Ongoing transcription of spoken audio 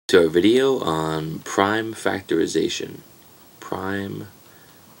to our video on prime factorization. Prime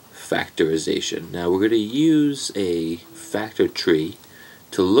factorization. Now we're going to use a factor tree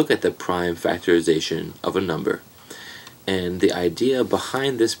to look at the prime factorization of a number. And the idea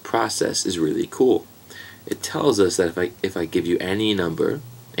behind this process is really cool. It tells us that if I give you any number,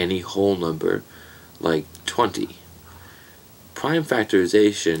 any whole number, like 20, prime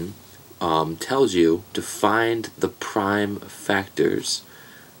factorization tells you to find the prime factors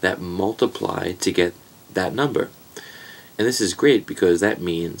that multiply to get that number. And this is great because that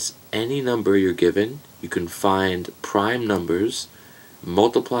means any number you're given, you can find prime numbers,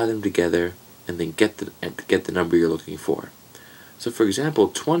 multiply them together, and then get the number you're looking for. So for example,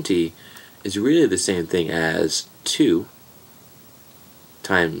 20 is really the same thing as 2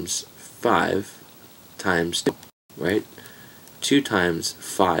 times 5 times 2, right? 2 times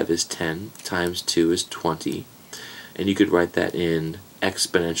 5 is 10, times 2 is 20. And you could write that in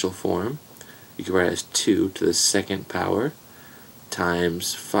exponential form. You could write it as 2 to the second power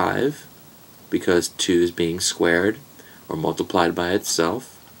times 5, because 2 is being squared or multiplied by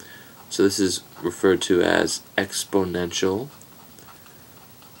itself. So this is referred to as exponential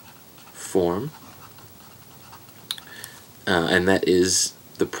form. And that is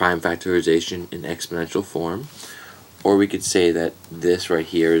the prime factorization in exponential form. Or we could say that this right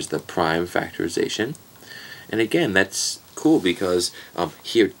here is the prime factorization. And again, that's cool because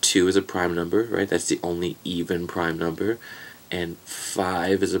here 2 is a prime number, right? That's the only even prime number. And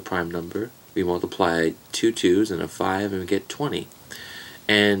 5 is a prime number. We multiply 2 2's and a 5 and we get 20.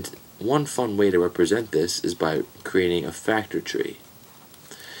 And one fun way to represent this is by creating a factor tree.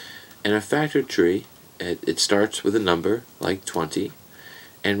 And a factor tree, it starts with a number like 20,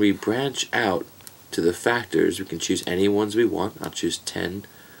 and we branch out to the factors. We can choose any ones we want. I'll choose 10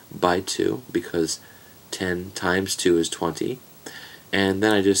 by 2 because 10 times 2 is 20. And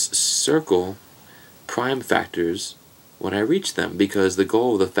then I just circle prime factors when I reach them, because the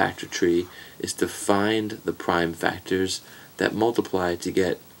goal of the factor tree is to find the prime factors that multiply to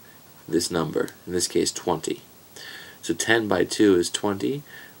get this number, in this case 20. So 10 by 2 is 20,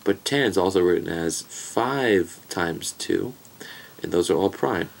 but 10 is also written as 5 times 2, and those are all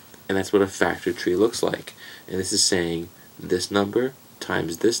prime. And that's what a factor tree looks like. And this is saying this number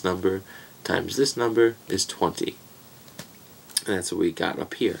times this number times this number is 20. And that's what we got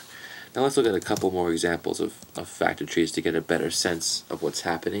up here. Now let's look at a couple more examples of factor trees to get a better sense of what's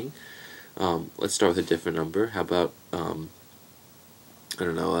happening. Let's start with a different number. How about,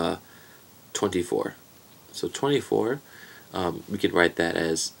 24. So 24, we can write that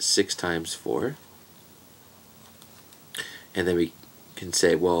as 6 times 4. And then we can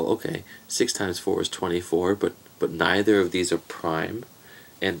say, well, okay, 6 times 4 is 24, but neither of these are prime.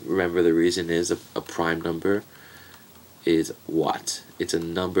 And remember, the reason is a prime number is what? It's a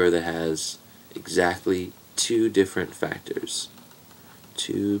number that has exactly 2 different factors.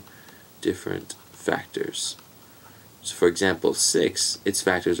 2 different factors. So for example, 6, its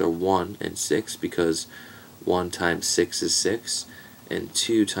factors are 1 and 6 because 1 times 6 is 6, and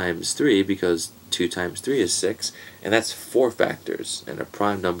 2 times 3 because 2 times 3 is 6, and that's 4 factors. And a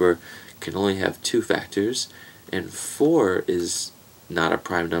prime number can only have 2 factors, and 4 is not a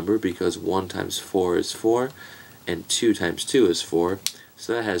prime number because 1 times 4 is 4, and 2 times 2 is 4,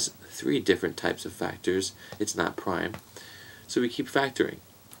 so that has 3 different types of factors. It's not prime. So we keep factoring.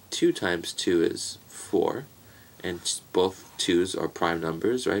 2 times 2 is 4, and both 2's are prime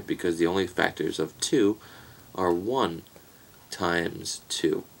numbers, right? Because the only factors of 2 are 1 times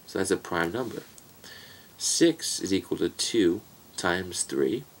 2, so that's a prime number. 6 is equal to 2 times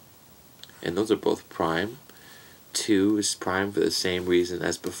 3, and those are both prime. 2 is prime for the same reason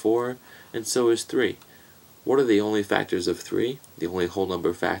as before, and so is 3. What are the only factors of 3? The only whole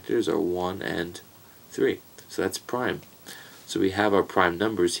number factors are 1 and 3. So that's prime. So we have our prime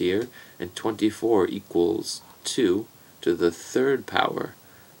numbers here, and 24 equals 2 to the third power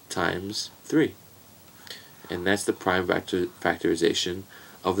times 3. And that's the prime factorization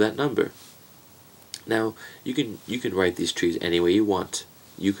of that number. Now, you can write these trees any way you want.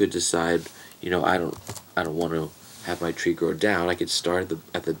 You could decide, I don't want to have my tree grow down. I could start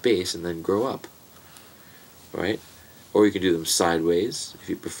at the base and then grow up. Right? Or you can do them sideways if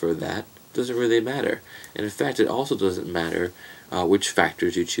you prefer that. Doesn't really matter. And in fact, it also doesn't matter which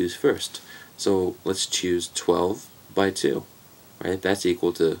factors you choose first. So let's choose 12 by 2. Right? That's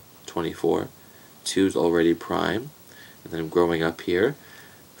equal to 24. 2 is already prime. And then I'm growing up here.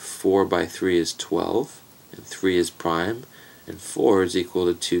 4 by 3 is 12. And 3 is prime. And 4 is equal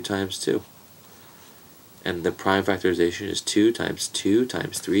to 2 times 2. And the prime factorization is 2 times 2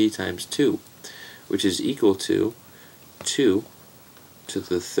 times 3 times 2. Which is equal to 2 to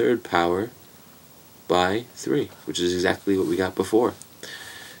the third power by 3, which is exactly what we got before.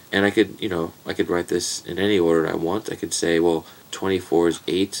 And I could, I could write this in any order I want. I could say, well, 24 is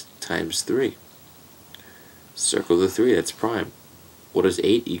 8 times 3. Circle the 3, that's prime. What does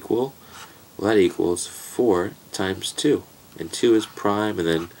 8 equal? Well, that equals 4 times 2. And 2 is prime, and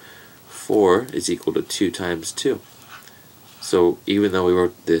then 4 is equal to 2 times 2. So even though we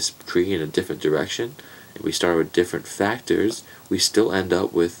wrote this tree in a different direction, and we start with different factors, we still end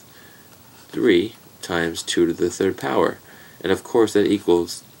up with 3 times 2 to the third power. And of course that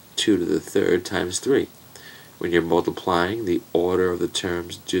equals 2 to the third times 3. When you're multiplying, the order of the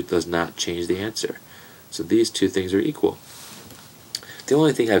terms does not change the answer. So these two things are equal. The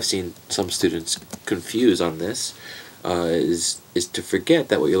only thing I've seen some students confuse on this is to forget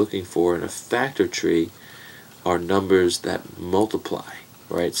that what you're looking for in a factor tree are numbers that multiply,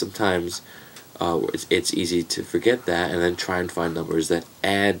 right? Sometimes it's easy to forget that and then try and find numbers that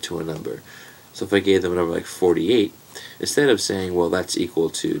add to a number. So if I gave them a number like 48, instead of saying, well, that's equal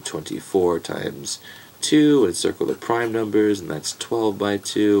to 24 times 2, and circle the prime numbers, and that's 12 by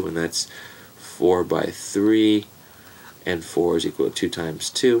 2, and that's 4 by 3, and 4 is equal to 2 times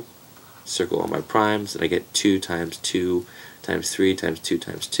 2. Circle all my primes, and I get 2 times 2 times 3 times 2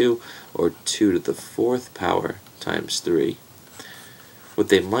 times 2, or 2 to the 4th power times 3. What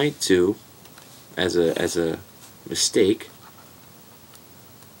they might do as a mistake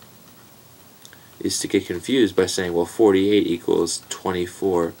is to get confused by saying, well, 48 equals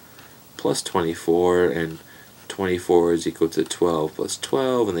 24 plus 24, and 24 is equal to 12 plus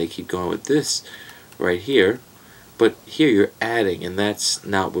 12, and they keep going with this right here. But here you're adding, and that's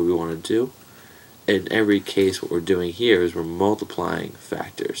not what we want to do. In every case, what we're doing here is we're multiplying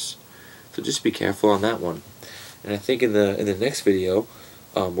factors. So just be careful on that one. And I think in the next video,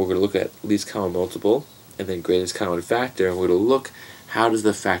 we're going to look at least common multiple, and then greatest common factor, and we're going to look how does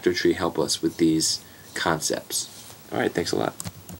the factor tree help us with these concepts. Alright, thanks a lot.